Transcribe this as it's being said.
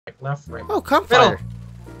Left, right. Oh, campfire. Middle.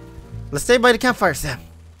 Let's stay by the campfire, Sam.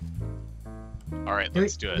 Alright,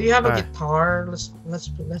 let's do it. Do you have a guitar? Let's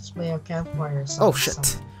play a campfire song. Oh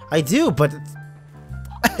shit. I do, but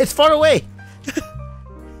it's far away.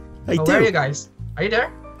 I do. Where are you guys? Are you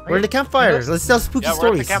there? We're in the campfire. Let's tell spooky stories.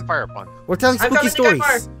 We're at the campfire, Bonz. We're telling spooky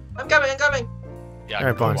stories. I'm coming. Yeah,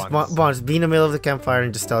 alright, Bonz, be in the middle of the campfire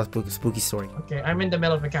and just tell a spooky story. Okay, I'm in the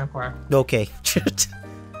middle of the campfire. Okay.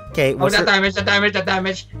 Okay. Oh, that damage. That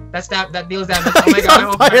deals damage. Oh my He's god.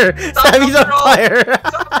 on fire. Sam, he's on fire.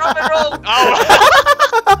 Stop and roll. Oh.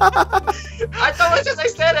 I thought it was just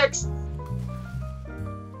aesthetics.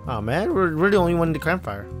 Oh man, we're the only one in the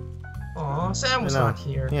campfire. Oh, Sam was not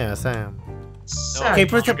here. Yeah, Sam. Okay,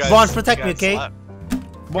 Bonz, protect me, okay?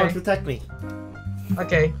 Bonz, protect me.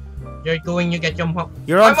 Okay. You're going, you get your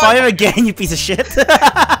You're on fire again, you piece of shit.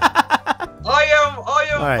 I am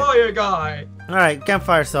Alright. fire guy. Alright,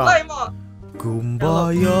 campfire song. Flame on.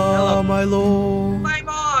 Kumbaya, my lord. Flame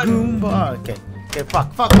on. Kumbaya. Okay,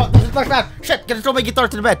 fuck. Fuck that. Shit, gotta throw my guitar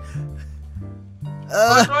to the bed.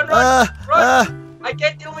 Run. I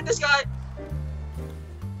can't deal with this guy.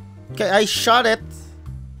 Okay, I shot it.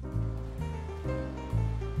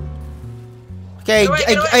 Okay,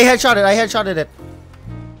 I headshotted it.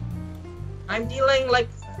 I'm dealing like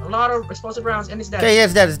a lot of explosive rounds and it's dead. Okay, yeah,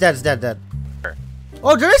 it's dead.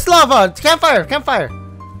 Oh, there is lava! It's campfire!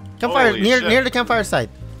 Near the campfire site.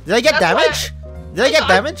 Did I get damage?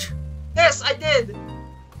 Yes, I did!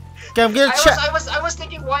 Okay, I'm gonna check. I was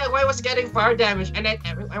thinking why I was getting fire damage and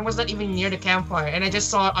I was not even near the campfire and I just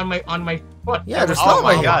saw it on my foot. Yeah, there's lava.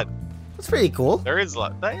 lava Oh my god. That's pretty cool. There is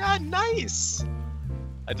lava. Yeah, nice!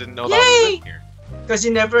 I didn't know that was in here. Because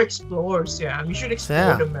you never explore, Sam. You should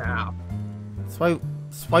explore the map. That's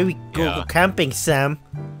why we go camping, Sam.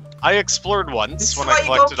 I explored once when I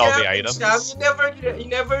collected all the items. Sam. You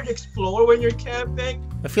never explore when you're camping.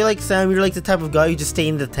 I feel like, Sam, you're like the type of guy who just stay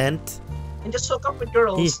in the tent. And just hook up with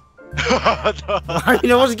girls. I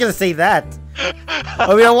mean, I wasn't gonna say that.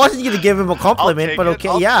 I mean, I wasn't gonna give him a compliment, but okay,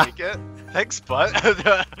 I'll take it. Thanks, bud.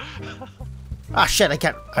 Ah, shit, I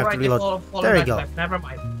can't. I have to reload. There we go. Never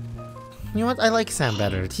mind. You know what? I like Sam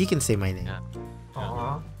better. He can say my name. Yeah.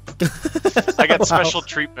 Aww. I get special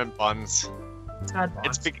treatment, Bonz.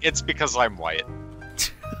 Bonz. It's because I'm white.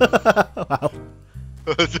 Wow.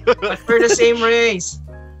 But we're the same race.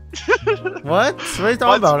 What? What are you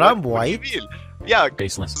talking about? I'm white. What do you mean? Yeah,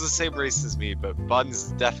 Faceless. He's the same race as me, but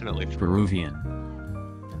Bonz definitely Peruvian.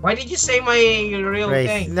 Why did you say my real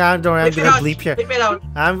thing? No, don't worry. I'm gonna bleep here. Bleep it out.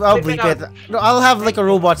 I'll bleep it. No, I'll have like a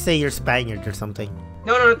robot say you're Spaniard or something.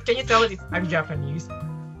 No. Can you tell it if I'm Japanese?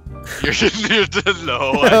 You're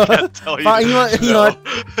no, I can't tell you. You know what?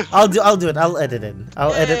 I'll do it. I'll edit it.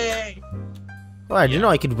 I'll edit. Well, you know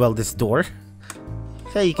I could weld this door.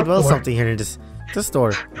 Hey, you could weld something here in this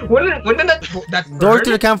door. Wouldn't that door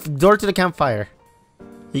to the campfire.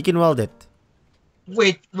 You can weld it.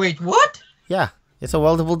 Wait, what? Yeah, it's a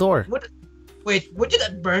weldable door. Would you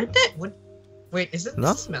that burnt it? Wait, is it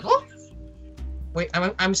this metal? Wait,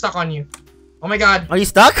 I'm stuck on you. Oh my god. Are you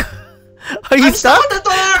stuck? Are you stuck? On the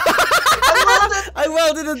door! I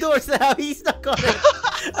welded the door, so how he's stuck on it.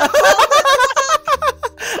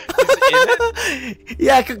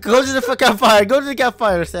 Yeah, go to the campfire. Go to the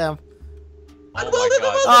campfire, Sam.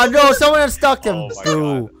 Oh no, someone unstuck him.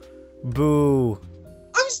 Boo.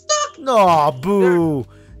 I'm stuck. No, boo.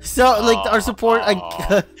 So, like, our support,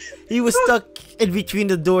 he was stuck in between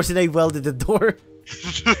the doors and I welded the door.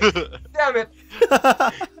 Damn it.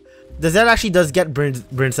 Does that actually get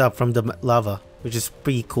burns up from the lava, which is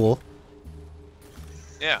pretty cool.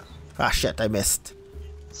 Yeah. Ah shit, I missed.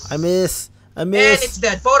 I missed. And it's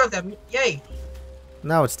dead, both of them. Yay.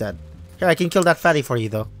 Now it's dead. Here, I can kill that fatty for you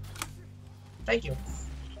though. Thank you.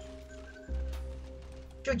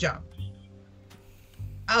 Good job.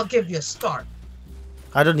 I'll give you a star.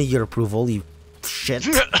 I don't need your approval, you shit.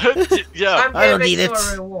 Yeah. I don't need it.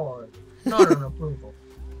 A reward, not an approval.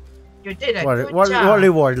 You did a good job. What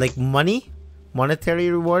reward? Like money? Monetary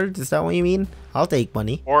reward? Is that what you mean? I'll take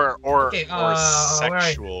money. Or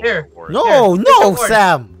sexual reward. No,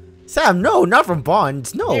 Sam! Sam, no, not from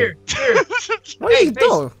Bonz, no. Here. What are you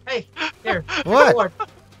doing? Hey, here. What?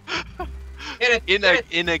 Get it. In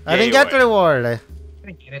a I didn't get the reward. I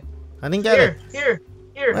didn't get it. I didn't get it. Here.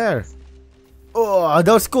 Where? Oh,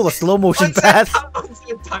 that was cool. A slow motion pass.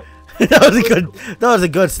 That was a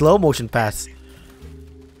good slow motion pass.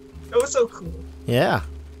 That was so cool. Yeah.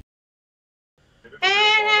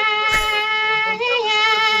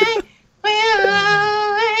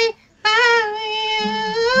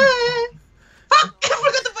 Fuck! I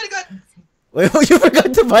forgot to buy a gun! Wait, you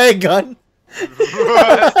forgot to buy a gun?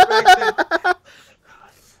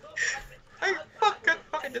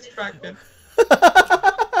 distracted.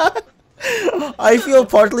 I feel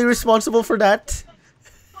partly responsible for that.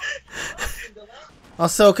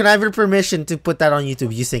 Also, can I have your permission to put that on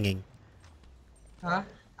YouTube? You singing? Huh?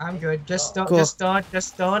 I'm good. Just don't, Cool.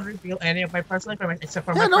 just don't reveal any of my personal information except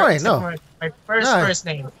for Yeah, my my first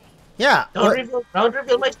name. Yeah. Don't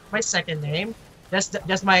reveal my second name. Just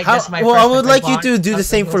my Well, first I would like you Bonz. to do the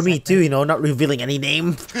same for me too. You know, not revealing any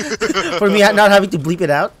name. For me, not having to bleep it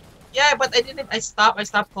out. Yeah, but I didn't. I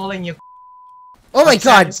stopped calling you. Oh my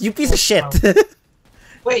god, you piece of shit.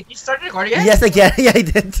 Wait, you started recording it? Yes, again. Yeah, I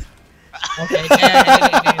did. Okay.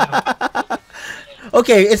 Yeah.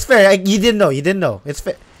 Okay, it's fair. You didn't know. You didn't know. It's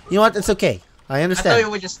fair. You know what? It's okay. I I understand. thought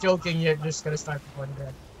you were just joking. You're just gonna start recording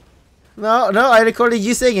that. No, I recorded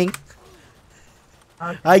you singing.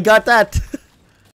 Okay. I got that.